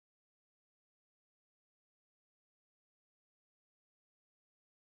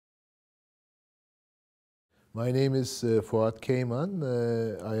My name is Fuat Keyman.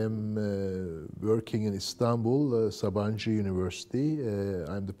 I am working in Istanbul, Sabancı University.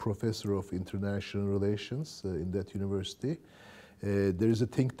 I'm the professor of international relations in that university. There is a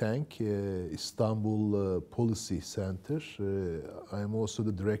think tank, Istanbul Policy Center. I am also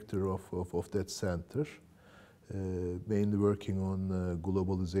the director of that center, mainly working on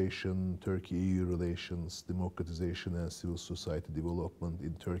globalization, Turkey-EU relations, democratization and civil society development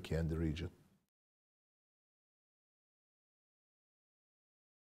in Turkey and the region.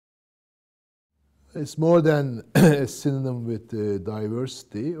 It's more than a synonym with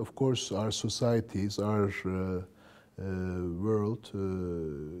diversity. Of course, our societies, our world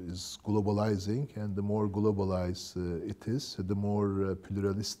is globalizing, and the more globalized it is, the more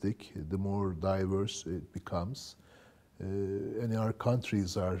pluralistic, the more diverse it becomes. And our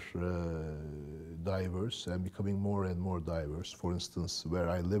countries are diverse and becoming more and more diverse. For instance, where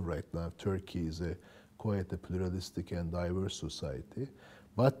I live right now, Turkey is quite a pluralistic and diverse society.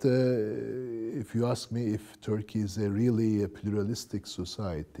 But if you ask me if Turkey is really a pluralistic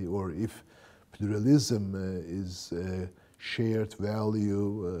society, or if pluralism is a shared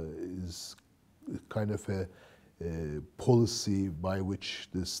value, is kind of a policy by which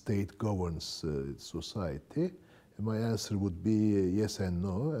the state governs society, my answer would be yes and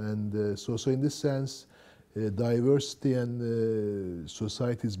no. And so in this sense, diversity and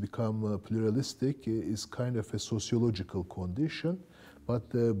societies become pluralistic is kind of a sociological condition.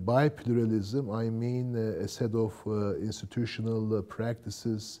 But by pluralism, I mean a set of institutional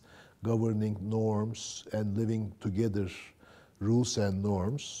practices, governing norms, and living together rules and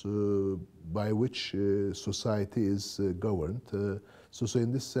norms by which society is governed. So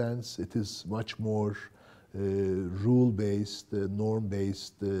in this sense, it is much more rule-based,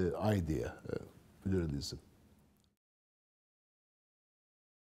 norm-based idea, pluralism.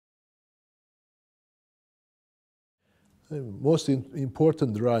 Most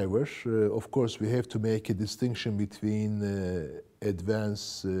important driver, of course, we have to make a distinction between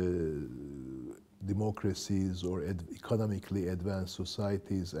advanced democracies or economically advanced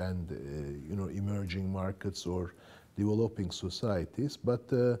societies and emerging markets or developing societies.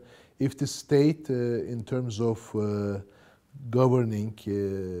 But if the state, in terms of governing,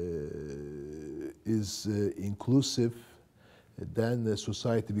 is inclusive, then the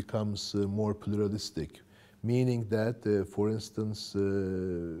society becomes more pluralistic. Meaning that, for instance,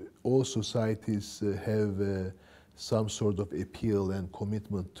 all societies have some sort of appeal and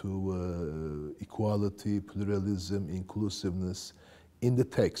commitment to equality, pluralism, inclusiveness in the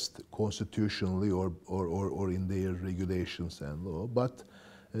text, constitutionally or in their regulations and law. But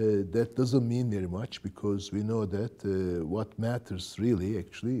that doesn't mean very much, because we know that what matters really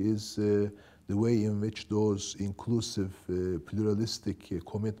actually is the way in which those inclusive, pluralistic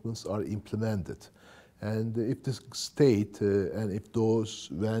commitments are implemented. And if the state and if those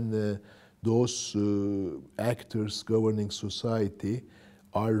actors governing society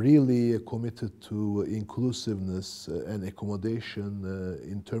are really committed to inclusiveness and accommodation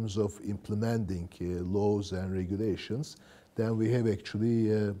in terms of implementing laws and regulations, then we have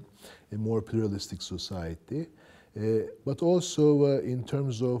actually a more pluralistic society. But also in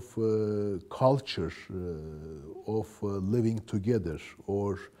terms of culture of living together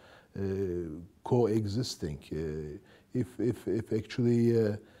or coexisting. If actually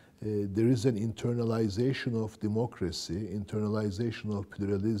there is an internalization of democracy, internalization of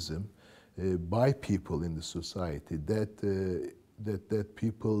pluralism by people in the society, that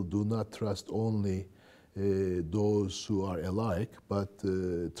people do not trust only those who are alike, but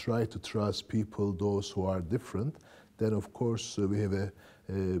try to trust people, those who are different, then of course we have a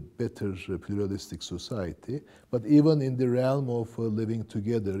better pluralistic society. But even in the realm of living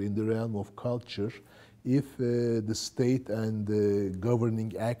together, in the realm of culture, if the state and the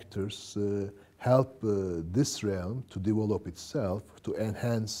governing actors help this realm to develop itself, to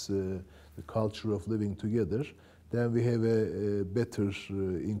enhance the culture of living together, then we have a better,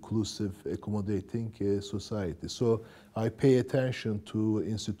 inclusive, accommodating society. So I pay attention to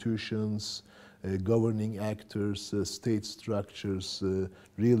institutions, governing actors, state structures,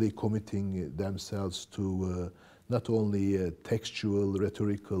 really committing themselves to not only textual,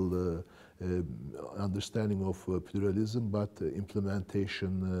 rhetorical understanding of pluralism, but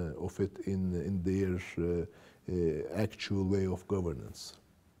implementation of it in their actual way of governance.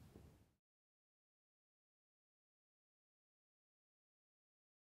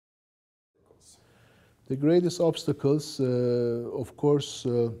 The greatest obstacles, of course,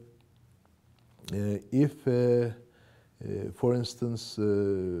 if, for instance,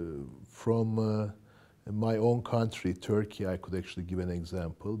 from In my own country, Turkey, I could actually give an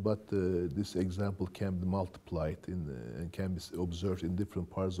example, but this example can be multiplied and can be observed in different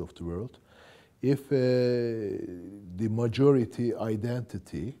parts of the world. If the majority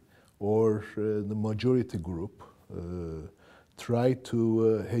identity or the majority group try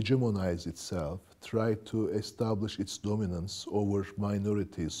to hegemonize itself, try to establish its dominance over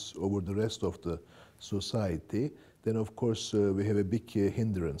minorities, over the rest of the society, then of course we have a big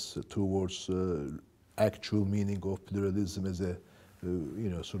hindrance towards actual meaning of pluralism as a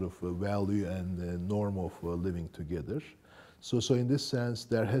sort of a value and a norm of living together. So in this sense,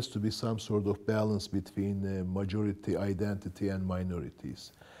 there has to be some sort of balance between majority identity and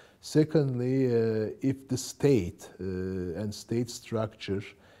minorities. Secondly, if the state and state structure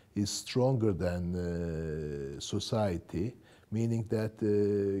is stronger than society, meaning that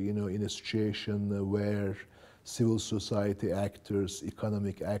in a situation where civil society actors,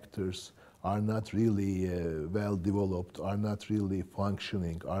 economic actors are not really well developed, are not really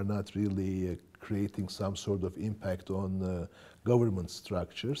functioning, are not really creating some sort of impact on government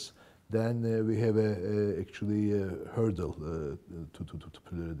structures, then we have actually a hurdle to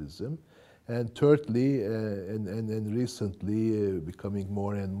pluralism. And thirdly, and recently becoming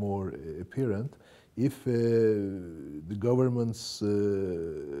more and more apparent, if the government's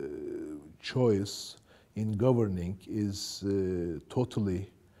choice in governing is totally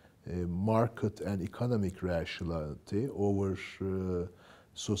market and economic rationality over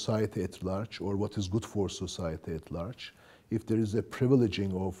society at large, or what is good for society at large, if there is a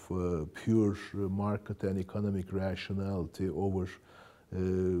privileging of pure market and economic rationality over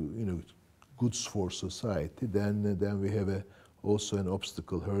goods for society, then we have also an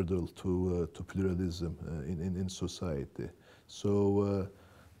obstacle, hurdle to pluralism in society. So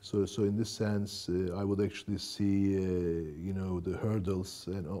in this sense, I would actually see the hurdles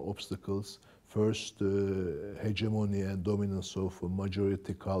and obstacles. First, hegemony and dominance of a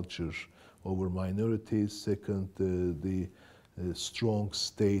majority culture over minorities. Second, the strong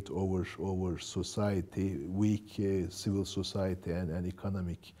state over society, weak civil society and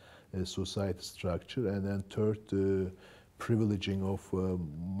economic society structure. And then third, privileging of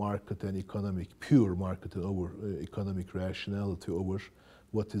market and economic, pure market and over economic rationality over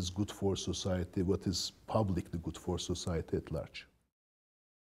what is good for society, what is publicly good for society at large.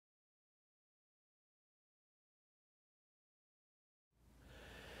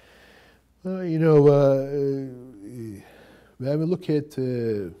 When we look at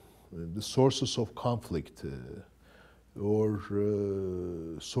the sources of conflict or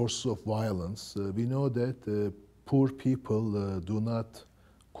sources of violence, we know that poor people do not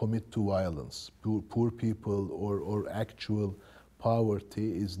commit to violence. Poor people or actual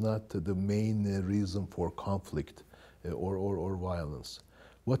poverty is not the main reason for conflict or violence.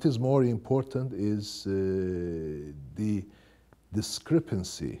 What is more important is the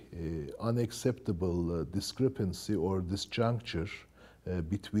discrepancy, unacceptable discrepancy or disjuncture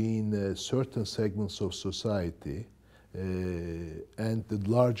between certain segments of society and the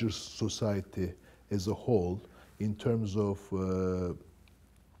larger society as a whole in terms of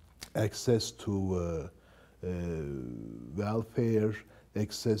access to welfare,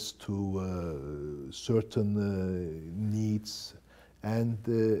 access to certain needs,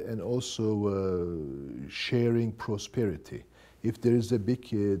 and also sharing prosperity. If there is a big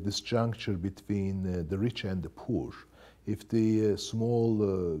disjuncture between the rich and the poor, if the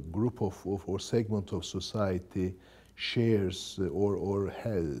small group of or segment of society shares or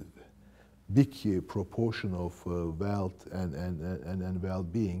has big proportion of wealth and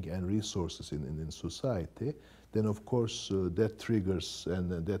well-being and resources in society, then of course that triggers and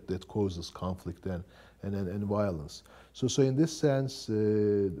that causes conflict and violence. So in this sense,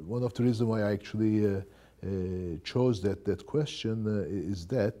 one of the reasons why I actually chose that question is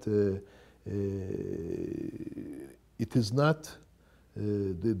that it is not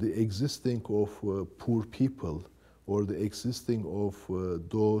the existing of poor people or the existing of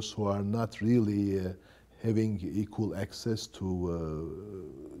those who are not really having equal access to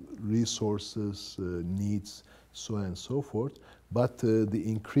resources, needs, so on and so forth, but the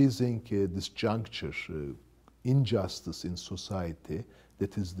increasing disjuncture, injustice in society,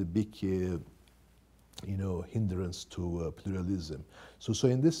 that is the big hindrance to pluralism. So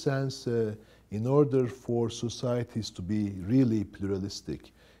in this sense, in order for societies to be really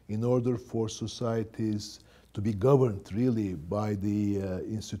pluralistic, in order for societies to be governed really by the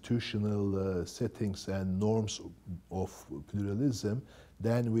institutional settings and norms of pluralism,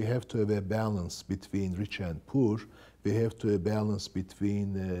 then we have to have a balance between rich and poor, we have to balance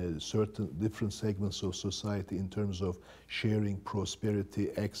between certain different segments of society in terms of sharing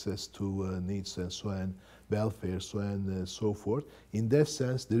prosperity, access to needs and so on, welfare, so on and so forth. In that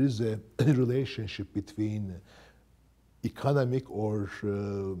sense, there is a relationship between economic or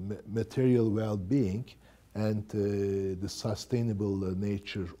material well-being and the sustainable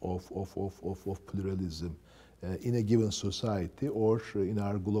nature of pluralism in a given society or in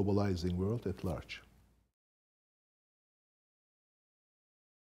our globalizing world at large.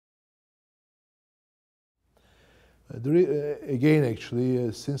 Again,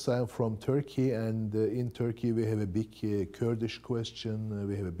 actually, since I'm from Turkey, and in Turkey we have a big Kurdish question,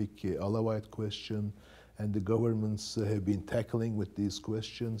 we have a big Alawite question, and the governments have been tackling with these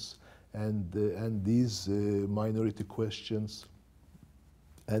questions, and these minority questions,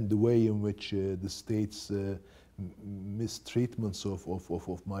 and the way in which the state's mistreatments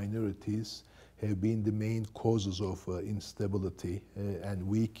of minorities have been the main causes of instability and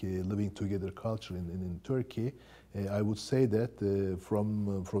weak living together culture in Turkey. I would say that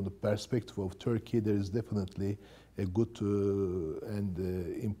from the perspective of Turkey, there is definitely a good and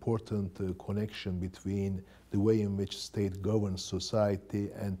important connection between the way in which state governs society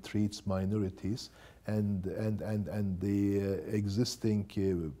and treats minorities and the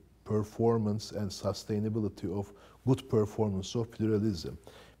existing performance and sustainability of good performance of pluralism.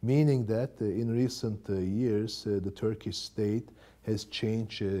 Meaning that in recent years, the Turkish state has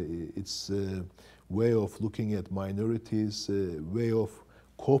changed its way of looking at minorities, way of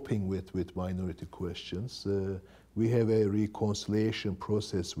coping with minority questions. We have a reconciliation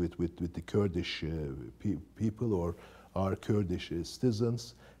process with the Kurdish people or our Kurdish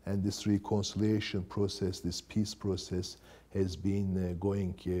citizens, and this reconciliation process, this peace process, has been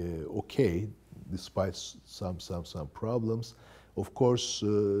going okay, despite some problems. Of course,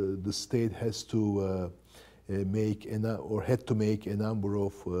 the state has to had to make a number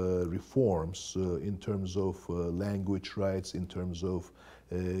of reforms in terms of language rights, in terms of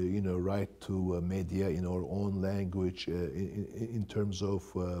right to media in our own language, in terms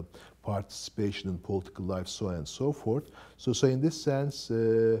of participation in political life, so on and so forth. So in this sense,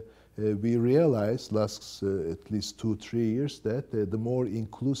 we realized last at least 2-3 years that the more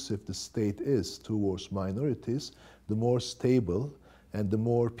inclusive the state is towards minorities, the more stable and the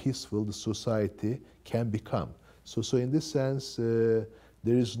more peaceful the society can become. So in this sense,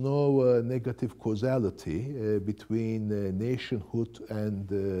 there is no negative causality between nationhood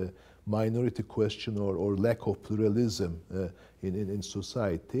and minority question or lack of pluralism in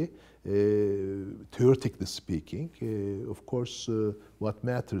society. Theoretically speaking, of course, what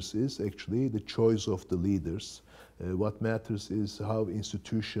matters is actually the choice of the leaders. What matters is how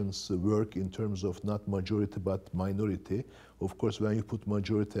institutions work in terms of not majority but minority. Of course, when you put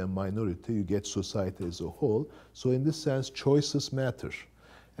majority and minority, you get society as a whole. So in this sense, choices matter.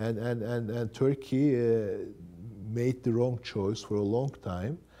 And Turkey made the wrong choice for a long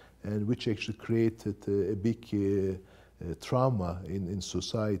time, and which actually created a big trauma in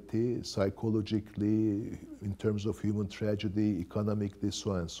society, psychologically, in terms of human tragedy, economically,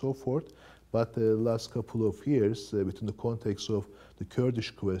 so on and so forth. But the last couple of years, within the context of the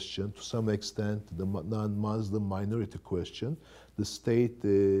Kurdish question, to some extent the non-Muslim minority question, the state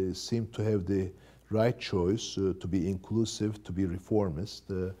seemed to have the right choice to be inclusive, to be reformist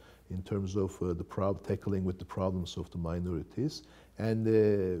in terms of tackling with the problems of the minorities. And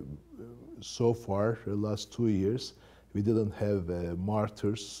so far, the last 2 years, we didn't have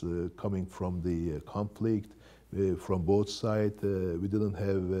martyrs coming from the conflict. From both sides, we didn't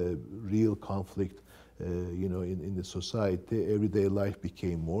have real conflict, in the society. Everyday life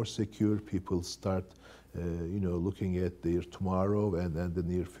became more secure. People start, looking at their tomorrow and the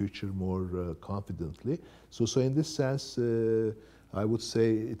near future more confidently. So in this sense, I would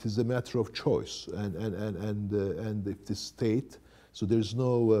say it is a matter of choice, and if the state, so there's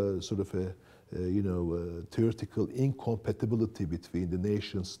no sort of a theoretical incompatibility between the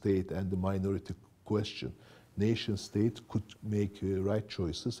nation state and the minority question. Nation state could make right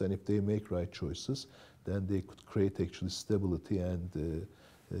choices, and if they make right choices, then they could create actually stability and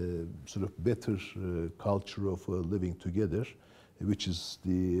sort of better culture of living together, which is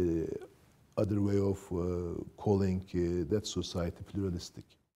the other way of calling that society pluralistic.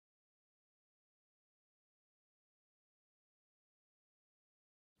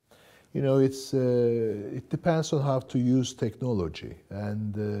 It depends on how to use technology,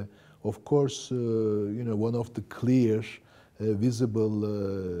 and of course, one of the clear, visible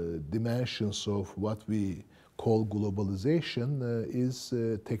dimensions of what we call globalization is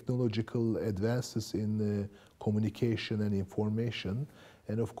technological advances in communication and information.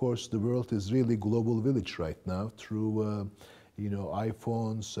 And of course, the world is really global village right now through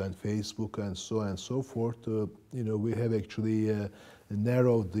iPhones and Facebook and so on and so forth. We have actually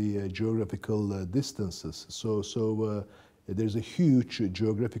narrowed the geographical distances. So there's a huge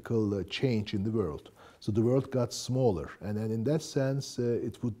geographical change in the world. So the world got smaller, and in that sense,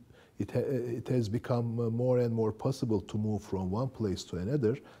 it has become more and more possible to move from one place to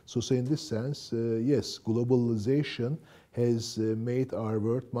another. So in this sense, yes, globalization has made our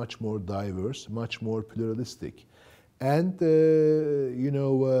world much more diverse, much more pluralistic. And,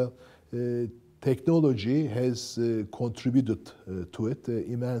 technology has contributed to it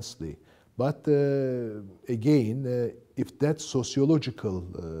immensely. But again, if that sociological,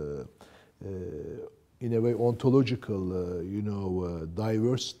 in a way ontological,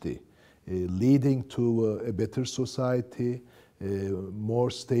 diversity leading to a better society,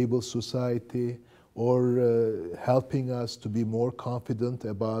 more stable society, or helping us to be more confident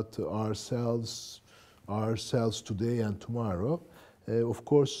about ourselves today and tomorrow, of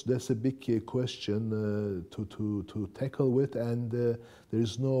course, that's a big question to tackle with, and there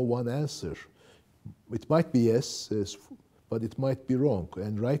is no one answer. It might be yes, but it might be wrong.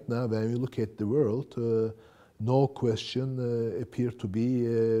 And right now, when we look at the world, no question appears to be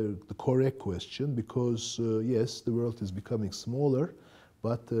the correct question, because yes, the world is becoming smaller,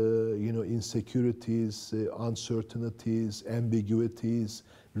 but insecurities, uncertainties, ambiguities,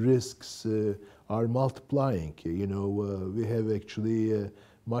 risks are multiplying. We have actually a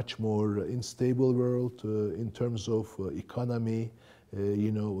much more unstable world in terms of economy.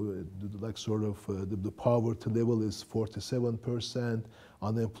 The poverty level is 47%,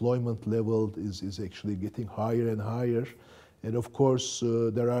 unemployment level is actually getting higher and higher. And of course,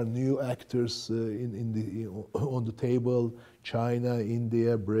 there are new actors on the table: China,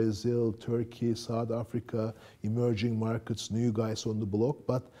 India, Brazil, Turkey, South Africa, emerging markets, new guys on the block.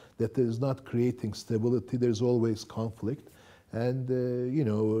 But that is not creating stability. There's always conflict. And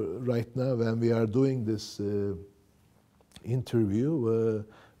right now, when we are doing this interview,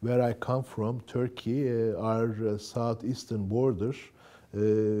 where I come from, Turkey, our southeastern border,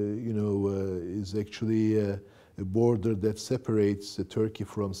 is actually a border that separates Turkey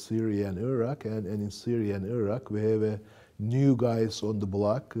from Syria and Iraq, and in Syria and Iraq we have new guys on the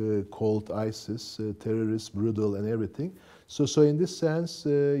block called ISIS, terrorists, brutal and everything. So in this sense,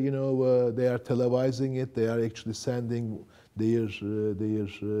 they are televising it. They are actually sending their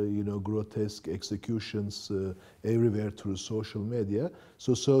grotesque executions everywhere through social media.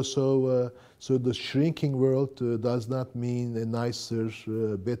 So the shrinking world does not mean a nicer,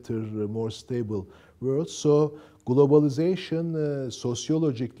 better, more stable world. So globalization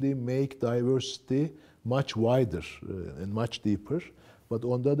sociologically make diversity much wider and much deeper. But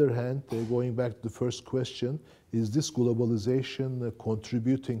on the other hand, going back to the first question, is this globalization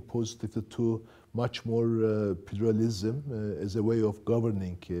contributing positively to much more pluralism as a way of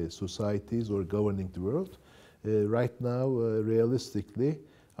governing societies or governing the world? Right now, realistically,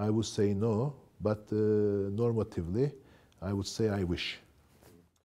 I would say no, but normatively, I would say I wish.